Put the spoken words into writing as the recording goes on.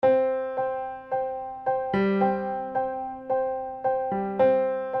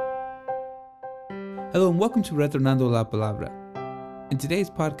Hello and welcome to Retornando la Palabra. In today's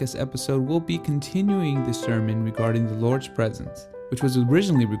podcast episode, we'll be continuing the sermon regarding the Lord's presence, which was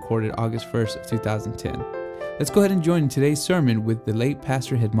originally recorded August 1st of 2010. Let's go ahead and join today's sermon with the late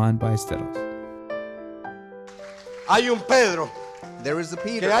Pastor Germán Ballesteros. Hay un Pedro, There is a que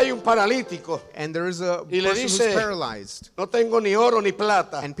Peter, hay un paralítico, and there is a y le person who's dice, paralyzed. no tengo ni oro ni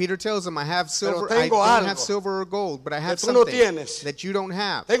plata, And Peter tells him, I have silver, Pero I tengo don't algo have silver or gold, but I have que tú no something tienes. that you don't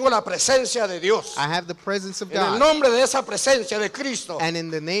have. tengo la presencia de Dios. I have the presence of En el God. nombre de esa presencia de Cristo, And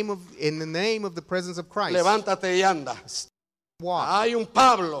in the name of the presence of Christ, levántate y anda. walk. Hay un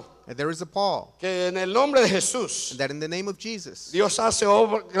Pablo, And there is a Paul, que en el nombre de Jesús, that in the name of Jesus, Dios hace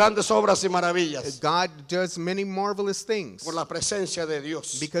grandes obras y maravillas God does many marvelous things por la presencia de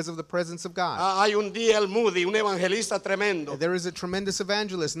Dios. because of the presence of God. Hay un D.L. Moody, un evangelista tremendo, There is a tremendous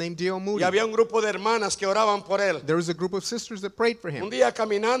evangelist named D.L. Moody. y había un grupo de hermanas que oraban por él. There was a group of sisters that prayed for Un him. día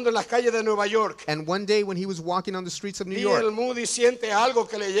caminando en las calles de Nueva York, And one day when he was walking on the streets of New D.L. York, Moody siente algo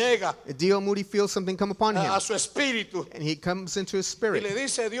que le llega D.L. Moody feels something come upon him. a su espíritu And he comes into his y spirit. le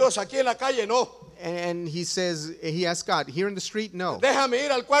dice, Dios, aquí en la calle no, And he asks God, here in the street, no. déjame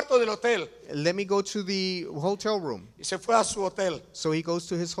ir al cuarto del hotel. Let me go to the hotel room. Y se fue a su hotel. So he goes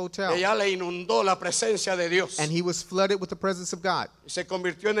to his hotel. Ella le inundó la presencia de Dios And he was flooded with the presence of God. y se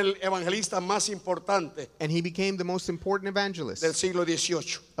convirtió en el evangelista más importante And he became the most important evangelist del siglo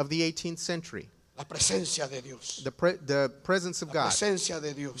XVIII. of the 18th century. La presencia de Dios. The presence of La God. presencia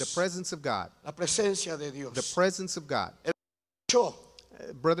de Dios. The presence of God. La presencia de Dios. The presence of God. Yo,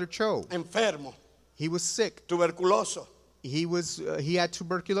 Brother Cho, enfermo, he was sick. tuberculoso, He had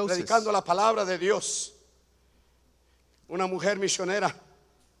tuberculosis. predicando la palabra de Dios. Una mujer misionera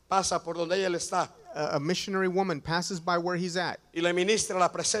pasa por donde ella está A missionary woman passes by where he's at. y le ministra la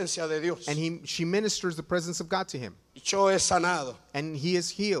presencia de Dios. And she ministers the presence of God to him. Y yo es sanado. And he is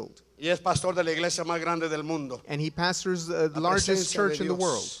healed. Y es pastor de la iglesia más grande del mundo. And he pastors the La largest presencia church de in the Dios.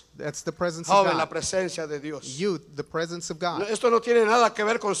 world. That's the presence of Joven, la God. presencia de Dios. Youth, the presence of God. Esto no tiene nada que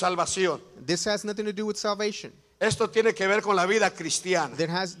ver con salvación. This has nothing to do with salvation. Esto tiene que ver con la vida cristiana.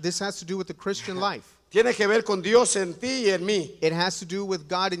 This has to do with the Christian life. Tiene que ver con Dios en ti y en mí. It has to do with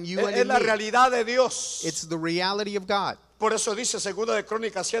God and you and Es in la me. realidad de Dios. It's the reality of God. Por eso dice 2 de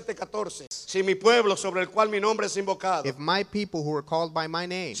Crónicas 7:14. Si mi pueblo sobre el cual mi nombre es invocado If my people who are called by my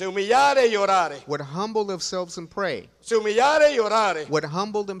name se humillare y orare, would humble themselves and pray, se humillare y orare, would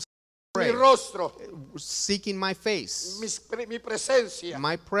humble themselves mi and pray, rostro, seeking my face, mi presencia.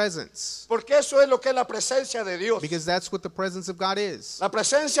 my presence, Porque eso es lo que es la presencia de Dios. because that's what the presence of God is. La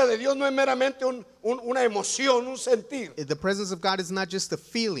presencia de Dios no es meramente una emoción, un sentir. The presence of God is not just a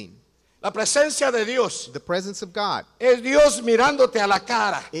feeling. La presencia de Dios The presence of God es Dios mirándote a la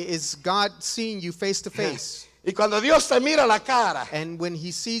cara. is God seeing you face to face. Y cuando Dios te mira a la cara, And when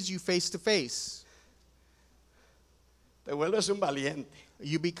he sees you face to face, te vuelves un valiente,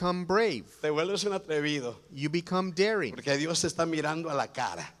 you become brave. te vuelves un atrevido, You become daring porque Dios te está mirando a la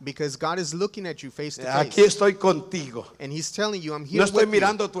cara. because God is looking at you face to Aquí face. estoy contigo. And he's telling you, I'm here No estoy with you.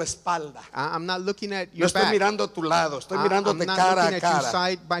 mirando tu espalda. I'm not looking at No your estoy back. mirando tu lado. Estoy I'm mirándote not cara looking a at you cara.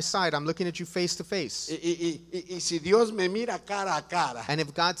 side by side. I'm looking at you face to face. Y si Dios me mira cara a cara, And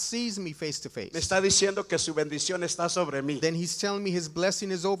if God sees me face to me face, está diciendo que su bendición está sobre mí. then he's telling me his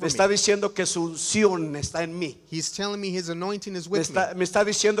blessing is over Me está me. diciendo que su unción está en mí. He's telling me his anointing is Me with me. está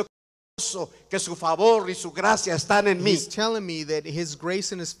diciendo que su favor y su gracia están en mí. He's telling me that his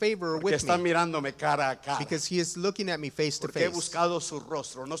grace and his favor are Porque with está me mirándome cara a cara. because he is looking at me face to Porque he face. buscado su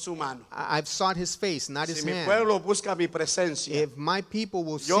rostro, no su mano. I've sought his face, not Si his mi hand. pueblo busca mi presencia, If my people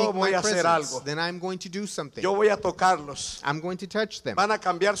will Yo seek voy my a hacer presence, algo. then I'm going to do something. yo voy a tocarlos. I'm going to touch them. Van a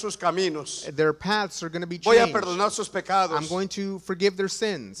cambiar sus caminos. Their paths are going to be Voy a changed. perdonar sus pecados. I'm going to forgive their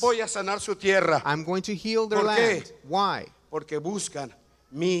sins. Voy a sanar su tierra. I'm going to heal their ¿Por qué? land. Why? Porque buscan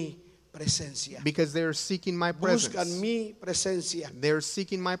mi presencia. Because they're seeking my presence. Buscan mi presencia. They're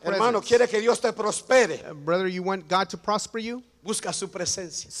seeking my Hermano, presence. quiere que Dios te prospere. Brother, you want God to prosper you? Busca su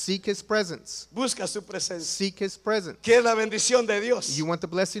presencia. Seek his presence. Busca su presencia. Seek his presence. ¿Quiere la bendición de Dios? You want the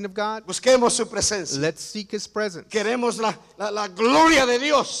blessing of God? Busquemos su presencia. Let's seek his presence. Queremos la gloria de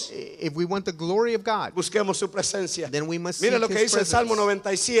Dios. If we want the glory of God, Busquemos su presencia. then we must Mire seek lo que his dice el Salmo presence.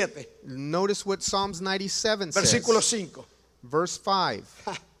 97, Notice what Psalms 97 says. versículo 5. Verse 5.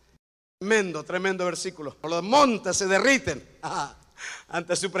 Tremendo, tremendo versículo. Los montes se derriten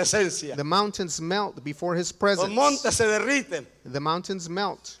ante su presencia. The mountains melt before his Los presence. montes se derriten The mountains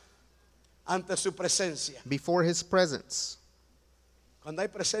melt ante su presencia. before his presence. Cuando hay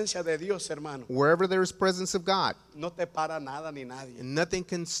presencia de Dios, hermano, Wherever there is presence of God, no te para nada ni nadie. nothing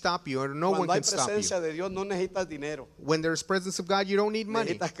can stop you, or no one Cuando hay can stop you. presencia de Dios, no necesitas dinero. When there is presence of God, you don't need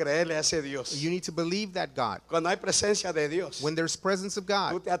money. Necesitas creerle a ese Dios. You need to believe that God. Cuando hay presencia de Dios, When there's presence of tú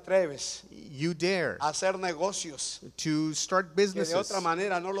God, te atreves you dare a hacer negocios to start que de businesses otra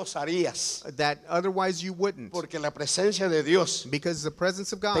manera no los harías. that otherwise you wouldn't, Porque la presencia de Dios because the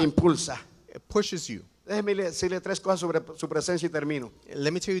presence of te God impulsa. pushes you. Déjeme decirle tres cosas sobre su presencia y termino.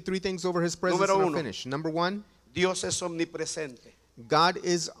 Let me tell you three things over his presence Número and I'll uno. finish. Number one, Dios es omnipresente. God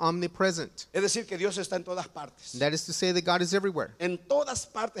is omnipresent. Es decir, que Dios está en todas partes. That is to say that God is everywhere. En todas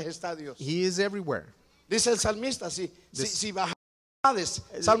partes está Dios. He is everywhere. Dice el salmista, si bajas, This-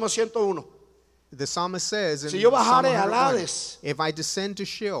 Salmo 101, The psalmist says in Si yo Psalm bajare al 101, Hades, if I descend to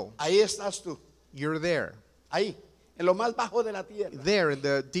Sheol, ahí estás tú. you're there. Ahí, en lo más bajo de la tierra. There, in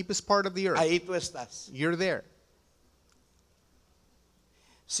the deepest part of the earth, Ahí tú estás. you're there.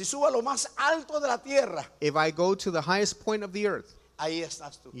 Si subo a lo más alto de la tierra, If I go to the highest point of the earth, ahí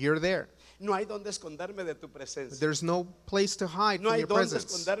estás tú. you're there. No hay donde esconderme de tu presencia. There's no place to hide No from hay your donde presence.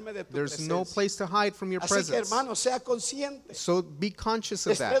 esconderme de tu There's no presencia. place to hide from your Así que, presence. hermano, sea consciente. So be conscious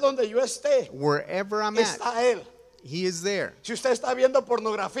of Esté that. donde yo esté, Wherever I'm at, está Él. He is there. Si usted está viendo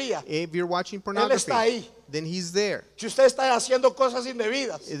pornografía, If you're watching está pornography, ahí. then He's there. si usted está haciendo cosas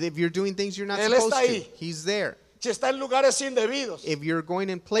indebidas, If you're doing things you're not Él supposed está to, ahí. He's there. si está en lugares indebidos, If you're going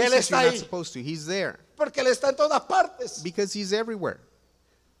in places está you're not ahí. supposed to, He's there. porque Él está en todas partes. Because He's everywhere.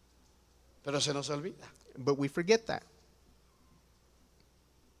 Pero se nos olvida, But we forget that.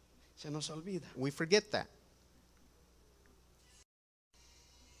 se nos olvida. We forget that.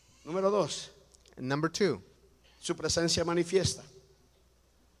 Número 2, And number two, su presencia manifiesta.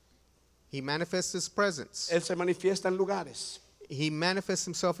 He manifests His presence. Él se manifiesta en lugares, He manifests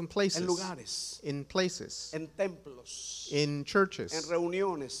Himself in places. en lugares, In places. en templos, In en churches.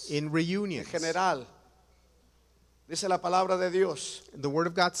 reuniones, In en reunions. general. Dice la palabra de Dios The Word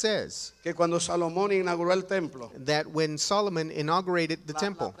of God says que cuando Salomón inauguró el templo, that when Solomon inaugurated the la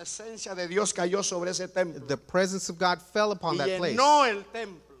temple, presencia de Dios cayó sobre ese templo the presence of God fell upon y that place. llenó el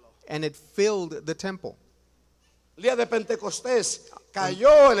templo. And it filled the temple. El día de Pentecostés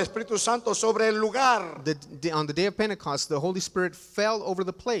cayó el Espíritu Santo sobre el lugar. On the day of Pentecost, the Holy Spirit fell over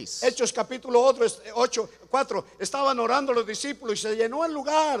the place. Hechos capítulo 4 estaban orando los discípulos y se llenó el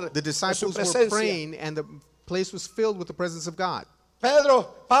lugar The de su disciples were presencia. praying and the place was filled with the presence of God. Pedro,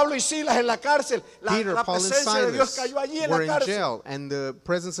 Pablo y Silas en la cárcel, Peter, la Paul, and presencia de Dios Silas cayó allí en were la in cárcel. jail, and the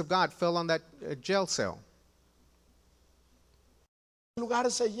presence of God fell on that jail cell. El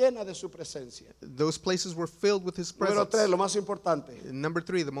lugar se llena de su presencia. Those places were filled with His Número 3, presence. lo más importante, Number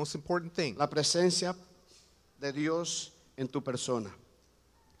 3, the most important thing, la presencia de Dios en tu persona,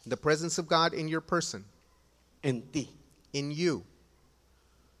 the presence of God in your person, en ti. in you.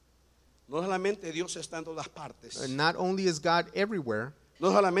 No solamente Dios está en todas partes. Not only is God everywhere,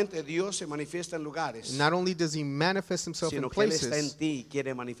 No solamente Dios se manifiesta en lugares, not only does He manifest Himself in sino que Él está en places, ti y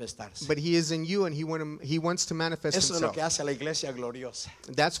quiere manifestarse. but He is in you and He wants to manifest Eso es lo Himself. que hace a la iglesia gloriosa.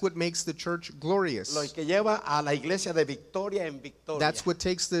 That's what makes the church glorious. Lo que lleva a la iglesia de victoria en victoria. That's what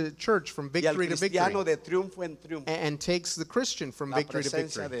takes the church from Y al victory to cristiano victory de triunfo en triunfo. and takes the Christian from La victory to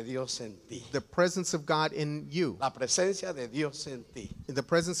presencia victory. de Dios en ti. The presence of God in you. La presencia de Dios en ti. The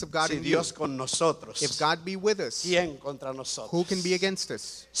presence of God Si in you. Dios con nosotros, If God be with us, ¿quién contra nosotros? who can be against us?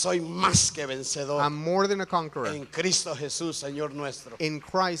 Soy más que vencedor I'm more than a conqueror en Cristo Jesús, Señor nuestro. in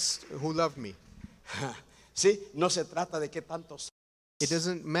Christ who loved me. Sí, no se trata de qué tanto sabes. It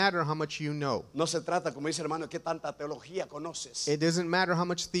doesn't matter how much you know. No se trata, como dice hermano, qué tanta teología conoces. It doesn't matter how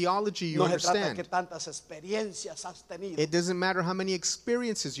much theology you No se trata de qué understand. tantas experiencias has tenido. It doesn't matter how many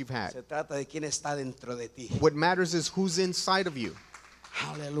experiences you've had. Se trata de quién está dentro de ti. What matters is who's inside of you.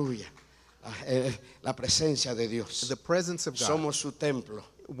 Aleluya. La presencia de Dios. The presence of God. Somos su templo.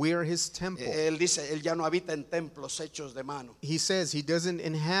 We are His temple. Él dice, él ya no habita en templos hechos de mano. He says He doesn't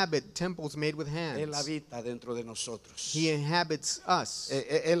inhabit temples made with Él hands. habita dentro de nosotros. He inhabits us.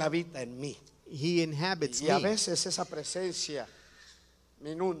 Él habita en mí. He inhabits Y a me. veces esa presencia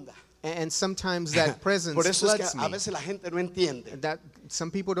me inunda. And sometimes that presence Por eso es que floods a me. veces la gente no entiende. That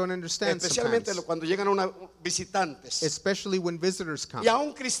some people don't understand Especialmente sometimes. cuando llegan a visitantes. Especially when visitors come. Y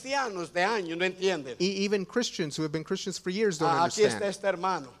aún cristianos de años no entienden. Even Christians who have been Christians for years don't Aquí está understand. este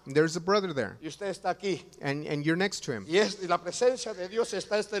hermano. There's a brother there, Y usted está aquí. and you're next to him. Y la presencia de Dios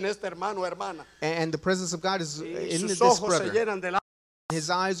está en este hermano o hermana. And the presence of God is Y in sus this ojos se brother. llenan de lágrimas. His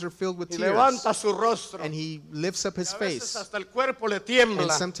eyes are filled with Y tears, levanta su rostro. and he lifts up his A veces face, hasta el cuerpo le and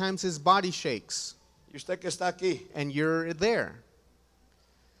tiembla. sometimes his body shakes, Y usted que está aquí, and you're there.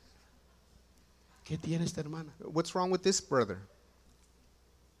 ¿qué tiene esta hermana? What's wrong with this brother?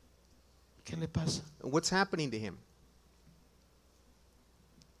 ¿Qué le pasa? What's happening to him?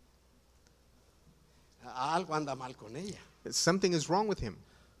 Algo anda mal con ella. Something is wrong with him.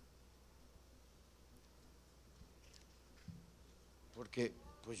 Porque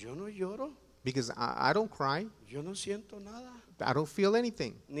pues yo no lloro, Because I don't cry. yo no siento nada, I don't feel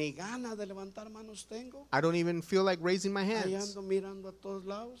anything. ni ganas de levantar manos tengo. I don't even feel like raising my Ahí hands. ando mirando a todos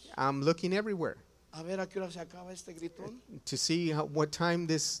lados, I'm looking everywhere a ver a qué hora se acaba este gritón. to see what time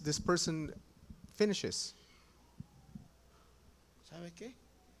this person finishes. ¿Sabe qué?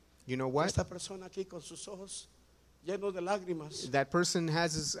 You know what? Esta persona aquí con sus ojos llenos de lágrimas That person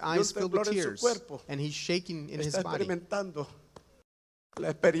has his eyes filled with temblor en su tears cuerpo. and he's shaking in his está body. experimentando la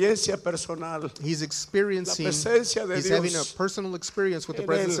experiencia personal, He's experiencing, la presencia de he's having a Dios. personal experience with the En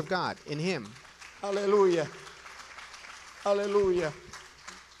presence él. of God in him. Aleluya, aleluya,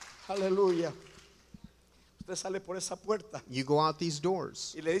 aleluya. Usted sale por esa puerta You go out these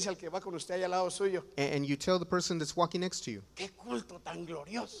doors y le dice al que va con usted allá al lado suyo, and you tell the person that's walking next to you, qué culto tan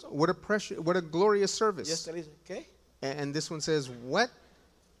glorioso. what a glorious Y service. este le dice, ¿qué? And this one says, what?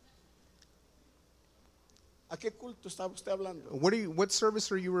 ¿A qué culto está usted hablando? What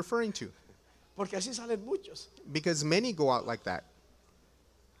service are you referring to? Porque así salen muchos. Because many go out like that.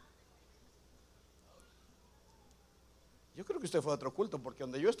 Yo creo que usted fue a otro culto porque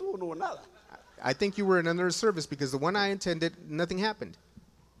donde yo estuve no hubo nada. I think you were in another service because the one I attended, nothing happened.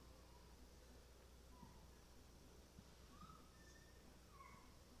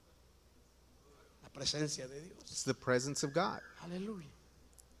 La presencia de Dios. It's the presence of God. Aleluya.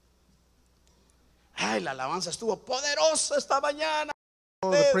 Ay, la alabanza estuvo poderosa esta mañana.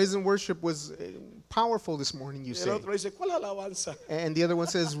 Oh, the praise and worship was powerful this morning, you Y el say. otro dice, ¿cuál alabanza? And the other one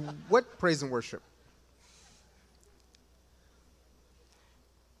says, what praise and worship?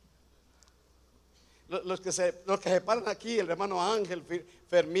 Los que se paran aquí, el hermano Ángel,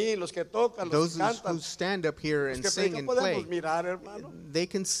 Fermín, los que tocan, los Those que who cantan, stand up here los and que sing predican, and podemos play, mirar, hermano. they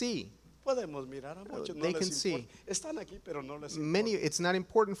can see. Podemos mirar a muchos, no They les can see. importa. Están aquí, pero no les Many, importa. it's not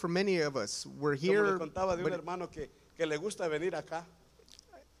important for many of us. We're Como here, les contaba de un but hermano que le gusta venir acá.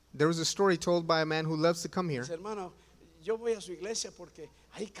 there was a story told by a man who loves to come here. Dice, hermano, yo voy a su iglesia porque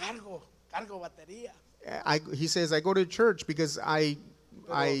ahí cargo batería. He says, I go to church because I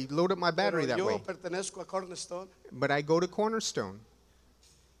load up my battery Pero that yo way. pertenezco a Cornerstone. But I go to Cornerstone.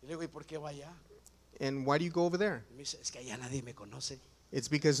 Y le digo, ¿y por qué va allá? And why do you go over there? Y me dice, es que allá nadie me conoce. It's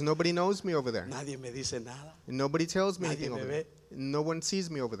because nobody knows me over there. Nadie me dice nada. And nobody tells me Nadie anything me over there. ve. No one sees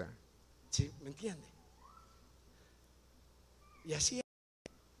me over there. ¿Sí? ¿Me entiende? Y así es.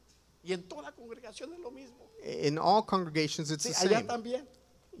 Y en toda congregación es lo mismo. In all congregations, it's Sí, the allá same. también.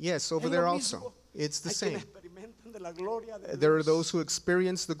 Yes, over Es there lo also. mismo. It's the Hay same. quienes experimentan de la gloria de There are Dios. those who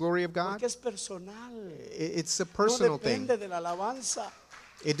experience the glory of God. Porque es personal. It's a No personal thing. depende de la alabanza.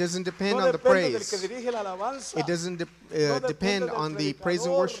 It doesn't depend No on the depende del que praise. dirige la alabanza. It doesn't No depend depende del on the praise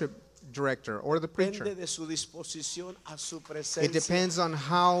and predicador. worship director or the preacher. Depende de su disposición a su presencia. It depends on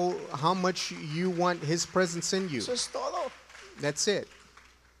how much you want His presence in you. Eso es todo. That's it.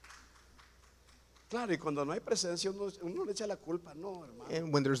 Claro, y cuando no hay presencia, uno le echa la culpa. No, hermano.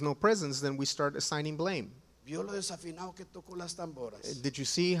 And when there's no presence, then we start assigning blame. Vio lo desafinado que tocó las tamboras. Did you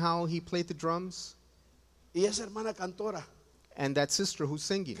see how he played the drums? Y esa hermana cantora And that sister who's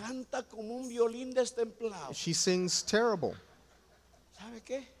singing, canta como un violín destemplado. she sings terrible. ¿Sabe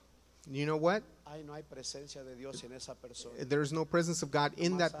qué? You know what? Ay, no hay presencia de Dios en esa persona. There's no presence of God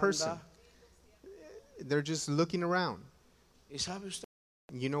in that Nomás person. anda. They're just looking around. Y sabe usted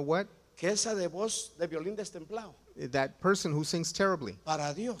You know what? que esa de voz de violín destemplado That person who sings terribly,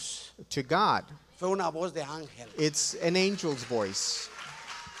 para Dios to God, fue una voz de ángel. it's an angel's voice.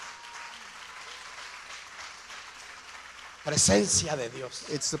 Presencia de Dios.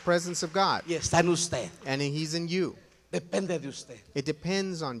 It's the presence of God, Y está en usted. and He's in you. Depende de usted. It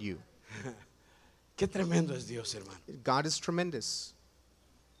depends on you. Qué tremendo es Dios, hermano. God is tremendous.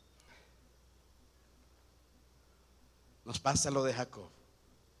 Nos pasa lo de Jacob.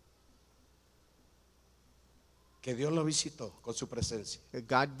 Que Dios lo visitó con su presencia.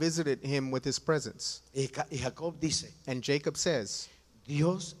 God visited him with His presence. Y Jacob dice, And Jacob says,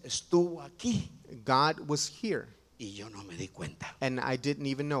 Dios estuvo aquí God was here, y yo no me di cuenta. and I didn't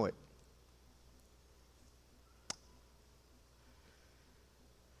even know it.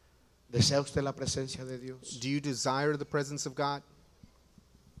 ¿Desea usted la presencia de Dios? Do you desire the presence of God?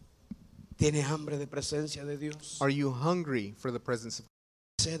 ¿Tiene hambre de presencia de Dios? Are you hungry for the presence of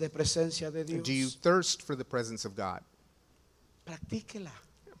 ¿Sed de presencia de God? Do you Dios? thirst for the presence of God? Practíquela.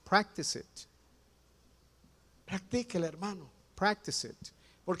 Practice it. Practíquela, hermano. Practice it.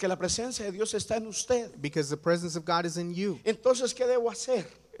 Porque la presencia de Dios está en usted. Because the presence of God is in you. Entonces, ¿qué debo hacer?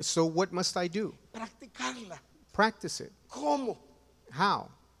 So what must I do? Practicarla. Practice it. ¿Cómo? How?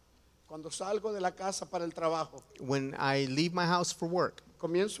 Cuando salgo de la casa para el trabajo, When I leave my house for work,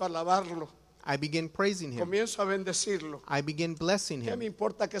 comienzo a alabarlo, I begin praising Him. comienzo a bendecirlo. I begin blessing ¿Qué me Him.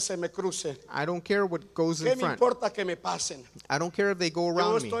 importa que se me crucen? I don't care what goes ¿Qué in me front. importa que me pasen? I don't care if they go Yo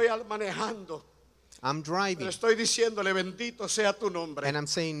around me. estoy manejando, I'm pero driving estoy diciéndole, bendito sea tu nombre. and I'm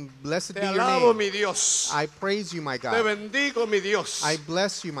saying, blessed Te be your alabo, name. mi Dios. I praise you, my Te God. bendigo, mi Dios. I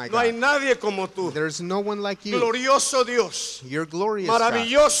bless you, my No hay God. nadie como tú. There's no one like you. Glorioso Dios. You're glorious, God.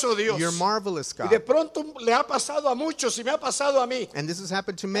 Maravilloso Dios. You're marvelous, Y de God. pronto le ha pasado a muchos y me ha pasado a mí. And this has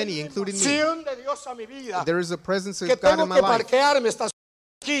happened to many, including me. Acción de Dios a mi vida. There is a presence Que of God tengo in my que life. parquearme, estacionar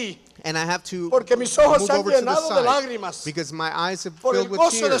aquí. And I have to Porque mis ojos move se han over to the llenado de side lágrimas because my eyes have por el filled with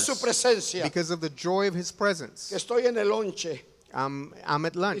gozo de su tears presencia. because of the joy of His presence. Que estoy en el lonche I'm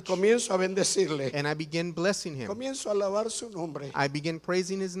at y lunch comienzo a bendecirle. and I begin blessing Him. Comienzo a alabar su nombre. I begin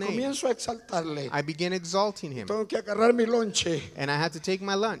praising His name. Comienzo a exaltarle. I begin exalting Him. Tengo que agarrar mi lonche, And I have to take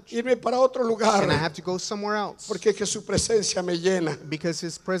my lunch. irme para otro lugar, And I have to go somewhere else porque que su presencia me llena. because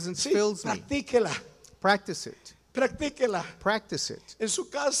His presence Sí, fills me. practíquela, Practice it. practíquela Practice it. en su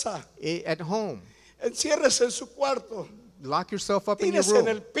casa, At home. enciérrese en su cuarto, Lock yourself up in your tírese en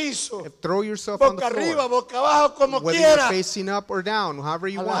el room. piso, Throw yourself on the boca arriba, floor. boca abajo, como Whether you're quiera. facing up or down, however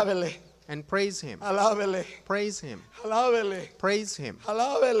you want. Alábele, And praise Him. alábele, Praise Him. alábele, Praise Him.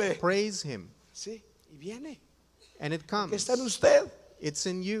 alábele. Praise Him. Sí, y viene, And it que comes. está en usted. It's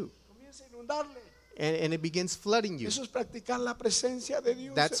in you. Comienza a inundarle. And it begins flooding you. Eso es practicar la presencia de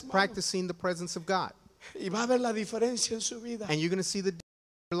Dios, That's hermano. practicing the presence of God. Y va a ver la diferencia en su vida. And you're going to see the difference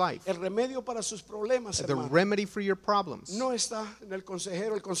in your life. El remedio para sus problemas, The hermano, remedy for your problems no está en el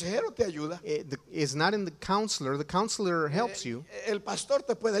consejero. El consejero te ayuda. is not in the counselor. The counselor helps you. El pastor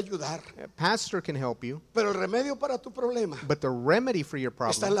te puede ayudar. A pastor can help you. Pero el remedio para tu problema But the remedy for your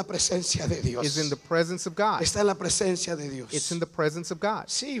está en problem la presencia de Dios. is in the presence of God. Está en la presencia de Dios. It's in the presence of God.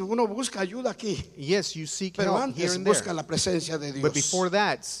 Sí, uno busca ayuda aquí, Yes, you seek pero help here antes and busca there. la presencia de Dios. But before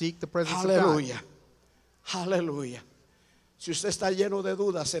that, seek the presence of God. Aleluya. Aleluya. Si usted está lleno de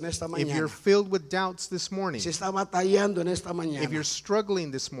dudas en esta If you're mañana, filled with doubts this morning, si está batallando en esta if mañana, you're struggling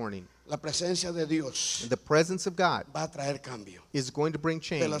this morning, la presencia de Dios the presence of God va a traer cambio. is going to bring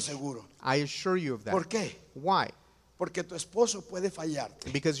Te lo change. aseguro. I assure you of ¿Por that. qué? Why? Porque tu esposo puede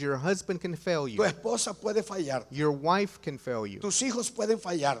fallarte. Because your husband can fail Tu you. esposa puede fallar. Your wife can fail you. Tus hijos pueden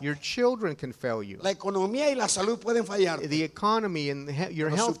fallar. Your children can fail you. La economía y la salud pueden fallar. The economy and your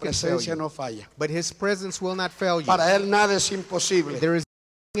Pero su health can fail presencia you. no falla. But His presence will not fail you. Para él nada es imposible. There is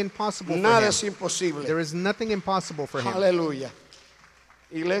nothing impossible for Nada Him. es imposible. There is nothing impossible for Him. Aleluya.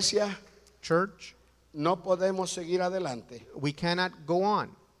 Iglesia, Church, no podemos seguir adelante we cannot go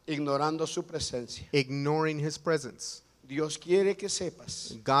on ignorando su presencia. ignoring His presence. Dios quiere que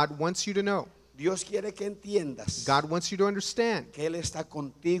sepas. God wants you to know. Dios quiere que entiendas God wants you to understand que Él está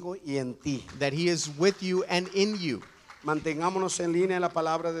contigo y en ti. that He is with you and in you. Mantengámonos en línea en la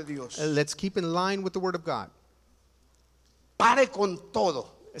palabra de Dios. Let's keep in line with the Word of God. Pare con todo.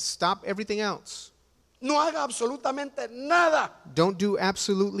 Stop everything else. No haga absolutamente nada. Don't do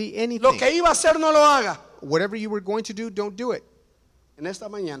absolutely Lo anything. que iba a hacer no lo haga. Whatever you were going to do, don't do it. En esta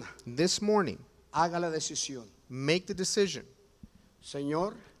mañana, This morning, haga la decisión. make the decision.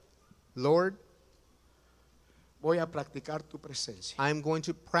 Señor, Lord, voy a practicar tu presencia. I'm going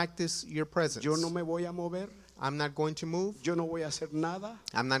to practice your presence. Yo no me voy a mover. I'm not going to move. Yo no voy a hacer nada.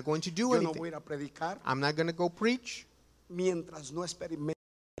 I'm not going to do Yo no voy a anything. ir a predicar I'm not going to go preach mientras no experimente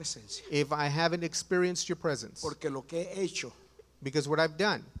tu presencia. if I haven't experienced your presence. Porque lo que he hecho, Because what I've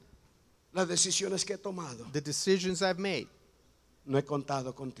done, las decisiones que he tomado, the decisions I've made, no he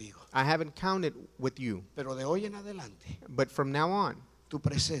contado contigo. I haven't counted with you. Pero de hoy en adelante, But from now on, tu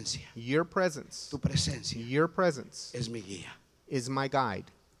presencia, your presence es mi guía. is my guide.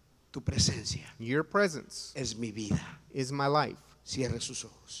 Tu presencia Your presence es mi vida. is my life. Cierre sus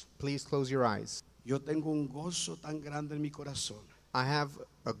ojos. Please close your eyes. Yo tengo un gozo tan grande en mi corazón. I have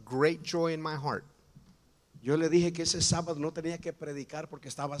a great joy in my heart. Yo le dije que ese sábado no tenía que predicar porque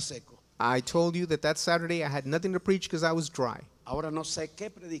estaba seco. I told you that Saturday I had nothing to preach because I was dry. Ahora no sé qué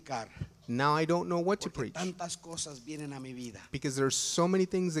predicar Now I don't know what to porque preach tantas cosas vienen a mi vida because there's so many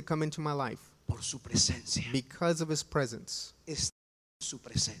things that come into my life por su presencia. because of His presence. Está en su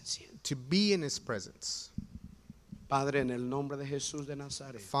presencia. To be in His presence. Padre, en el nombre de Jesús de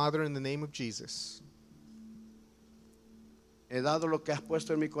Nazaret, Father, in the name of Jesus, he dado lo que has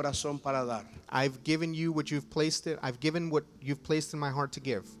puesto en mi corazón para dar. I've given you what you've placed it. I've given what you've placed in my heart to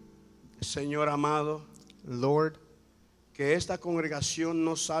give. Señor amado, Lord, que esta congregación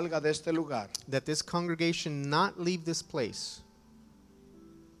no salga de este lugar that this congregation not leave this place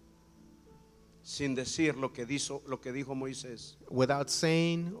sin decir lo que dijo Moisés. without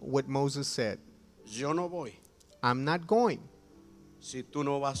saying what Moses said. Yo no voy I'm not going si tú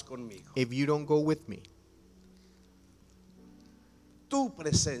no vas conmigo. if you don't go with me. Tu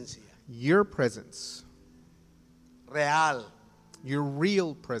presencia Your presence, real your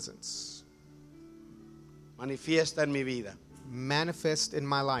real presence, manifiesta en mi vida. manifest in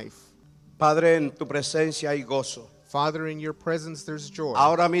my life. Padre, en tu presencia hay gozo. Father, in your presence there's joy.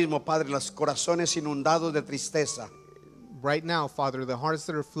 Ahora mismo, Padre, los corazones inundados de tristeza. Right now, Father, the hearts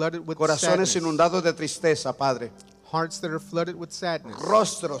that are flooded with Corazones sadness, inundados de tristeza, Padre. hearts that are flooded with sadness,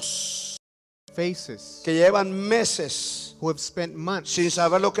 Rostros faces que llevan meses who have spent months sin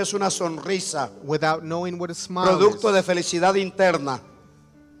saber lo que es una sonrisa, without knowing what a smile producto is. de felicidad interna,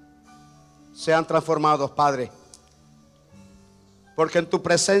 sean transformados, Padre. Porque en tu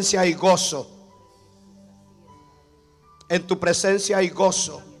presencia hay gozo. En tu presencia hay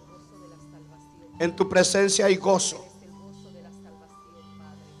gozo. En tu presencia hay gozo.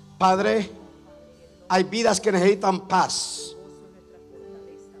 Padre, hay vidas que necesitan paz.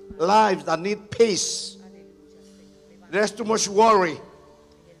 Lives that need peace. There's too much worry.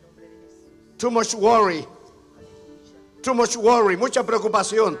 Too much worry. Too much worry. Mucha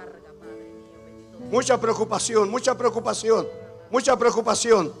preocupación. Mucha preocupación. Mucha preocupación. Mucha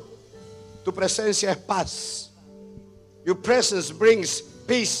preocupación. Tu presencia es paz. Your presence brings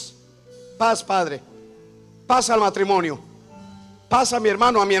peace. Paz, Padre. Paz al matrimonio. Paz a mi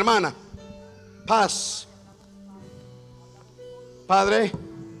hermano, a mi hermana. Paz. Padre,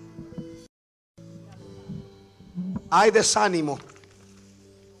 hay desánimo.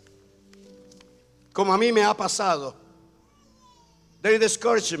 Como a mí me ha pasado. There is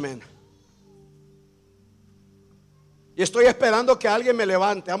discouragement. Y estoy esperando que alguien me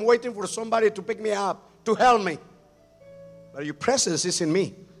levante. I'm waiting for somebody to pick me up, to help me. But your presence is in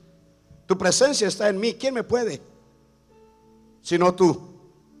me. Tu presencia está en mí. ¿Quién me puede? Sino tú.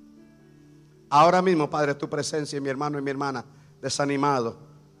 Ahora mismo, Padre, tu presencia, mi hermano y mi hermana, desanimado,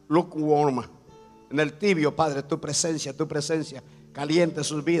 lukewarm, en el tibio, Padre, tu presencia, caliente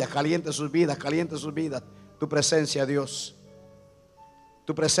sus vidas, caliente sus vidas, caliente sus vidas. Tu presencia, Dios.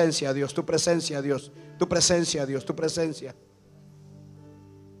 Tu presencia, Dios, tu presencia, Dios, tu presencia, Dios, tu presencia.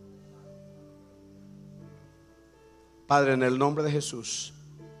 Padre, en el nombre de Jesús,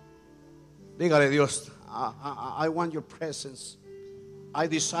 dígale, Dios, I want your presence. I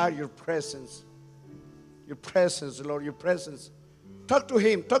desire your presence. Your presence, Lord, your presence. Talk to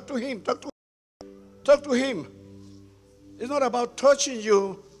him, talk to him, talk to him. Talk to him. It's not about touching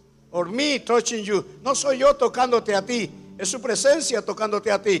you or me touching you. No soy yo tocándote a ti. Es su presencia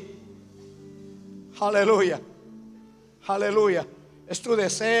tocándote a ti. Aleluya. Aleluya. Es tu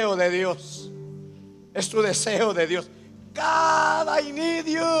deseo de Dios. Es tu deseo de Dios. God, I need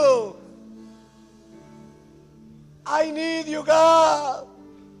you. I need you, God.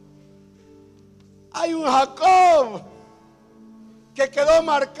 Hay un Jacob que quedó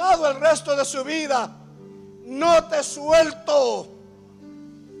marcado el resto de su vida. No te suelto.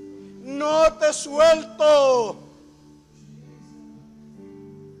 No te suelto.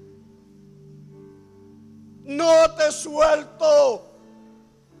 No te suelto.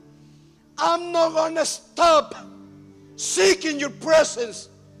 I'm not gonna stop seeking your presence.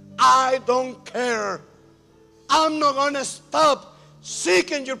 I don't care. I'm not gonna stop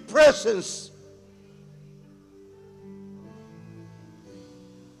seeking your presence.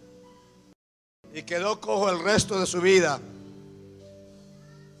 Y quedó cojo el resto de su vida,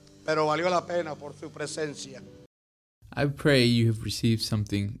 pero valió la pena por su presencia. I pray you have received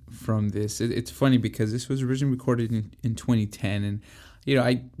something from this. It's funny because this was originally recorded in 2010, and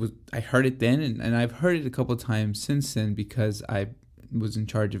I heard it then, and I've heard it a couple of times since then because I was in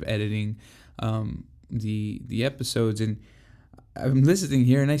charge of editing the episodes, and I'm listening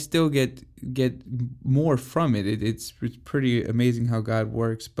here, and I still get more from it. It's pretty amazing how God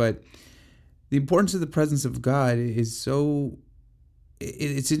works, but the importance of the presence of God is so.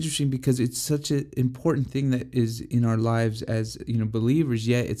 It's interesting because it's such an important thing that is in our lives as believers.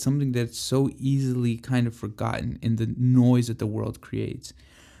 Yet it's something that's so easily kind of forgotten in the noise that the world creates.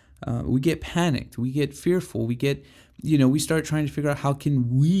 We get panicked, we get fearful, we get we start trying to figure out how can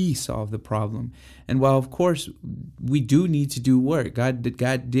we solve the problem. And while of course we do need to do work, God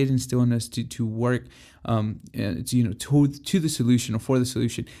did instill in us to work to the solution or for the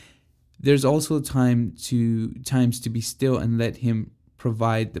solution. There's also times to be still and let Him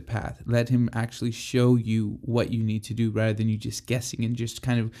provide the path. Let Him actually show you what you need to do rather than you just guessing and just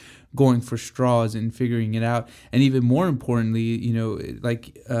kind of going for straws and figuring it out. And even more importantly,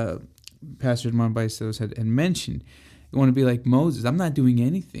 like Pastor Edmond Baicedos had mentioned, you want to be like Moses. I'm not doing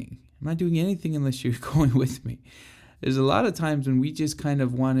anything. I'm not doing anything unless you're going with me. There's a lot of times when we just kind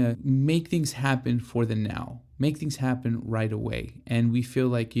of want to make things happen for the now, make things happen right away. And we feel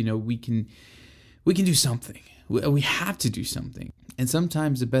like, we can do something. We have to do something. And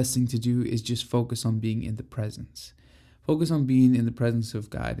sometimes the best thing to do is just focus on being in the presence. Focus on being in the presence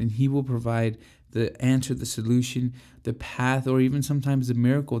of God, and He will provide the answer, the solution, the path, or even sometimes the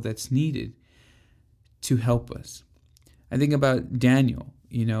miracle that's needed to help us. I think about Daniel.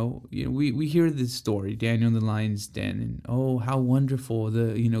 We hear this story, Daniel in the lion's den, and oh, how wonderful!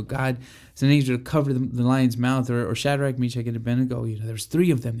 God is an angel to cover the lion's mouth, or Shadrach, Meshach, and Abednego. There was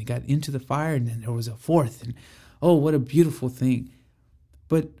 3 of them. They got into the fire, and then there was a 4th, and oh, what a beautiful thing!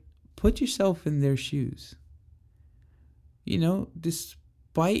 But put yourself in their shoes.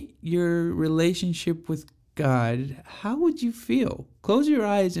 Despite your relationship with God, how would you feel? Close your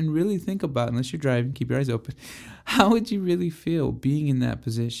eyes and really think about it. Unless you're driving, keep your eyes open. How would you really feel being in that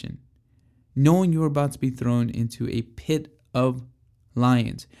position? Knowing you're about to be thrown into a pit of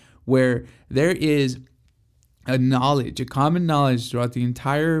lions, where there is a common knowledge throughout the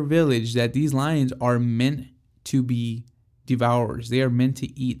entire village that these lions are meant to be devourers. They are meant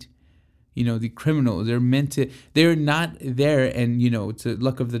to eat. The criminals, they're not there and, to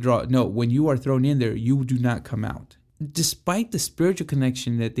luck of the draw. No, when you are thrown in there, you do not come out. Despite the spiritual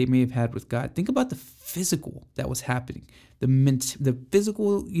connection that they may have had with God, think about the physical that was happening, the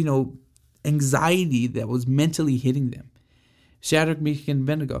physical, anxiety that was mentally hitting them. Shadrach, Meshach, and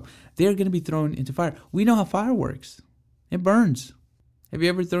Abednego, they're going to be thrown into fire. We know how fire works. It burns. Have you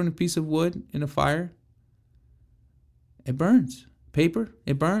ever thrown a piece of wood in a fire? It burns. Paper,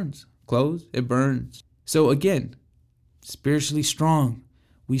 it burns. Clothes, it burns. So again, spiritually strong.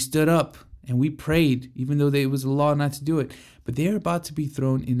 We stood up and we prayed, even though it was a law not to do it. But they're about to be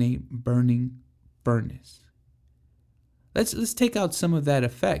thrown in a burning furnace. Let's take out some of that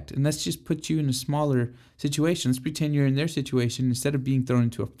effect, and let's just put you in a smaller situation. Let's pretend you're in their situation. Instead of being thrown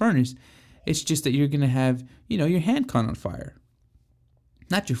into a furnace, it's just that you're going to have, your hand caught on fire.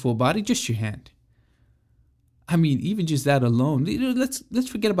 Not your full body, just your hand. I mean, even just that alone, let's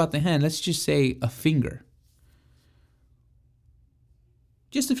forget about the hand. Let's just say a finger.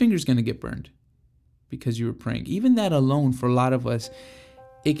 Just the finger's going to get burned because you were praying. Even that alone, for a lot of us,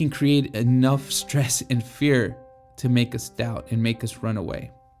 it can create enough stress and fear to make us doubt and make us run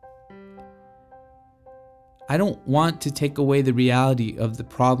away. I don't want to take away the reality of the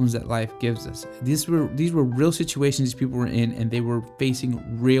problems that life gives us. These were real situations these people were in, and they were facing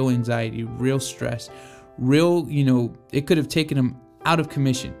real anxiety, real stress, real, it could have taken them out of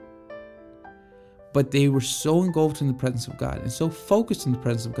commission. But they were so engulfed in the presence of God and so focused in the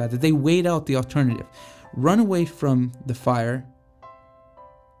presence of God that they weighed out the alternative. Run away from the fire,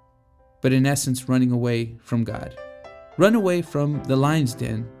 but in essence, running away from God. Run away from the lion's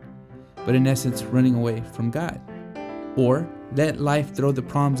den, but in essence, running away from God. Or let life throw the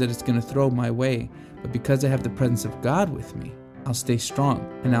problems that it's going to throw my way, but because I have the presence of God with me, I'll stay strong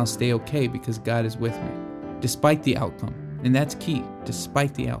and I'll stay okay because God is with me, despite the outcome. And that's key,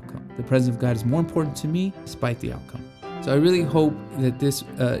 despite the outcome. The presence of God is more important to me despite the outcome. So I really hope that this,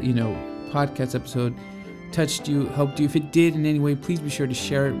 podcast episode touched you, helped you. If it did in any way, please be sure to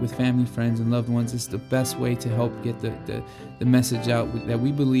share it with family, friends, and loved ones. It's the best way to help get the message out that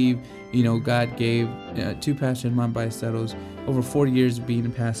we believe, God gave to Pastor German Ballesteros over 40 years of being a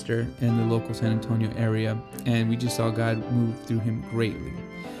pastor in the local San Antonio area, and we just saw God move through him greatly.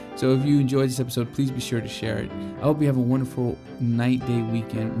 So if you enjoyed this episode, please be sure to share it. I hope you have a wonderful night, day,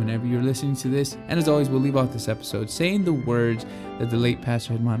 weekend whenever you're listening to this. And as always, we'll leave out this episode saying the words that the late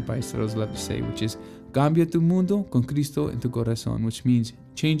Pastor German Ballesteros loved to say, which is, Cambia tu mundo con Cristo en tu corazón, which means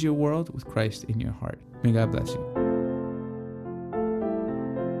change your world with Christ in your heart. May God bless you.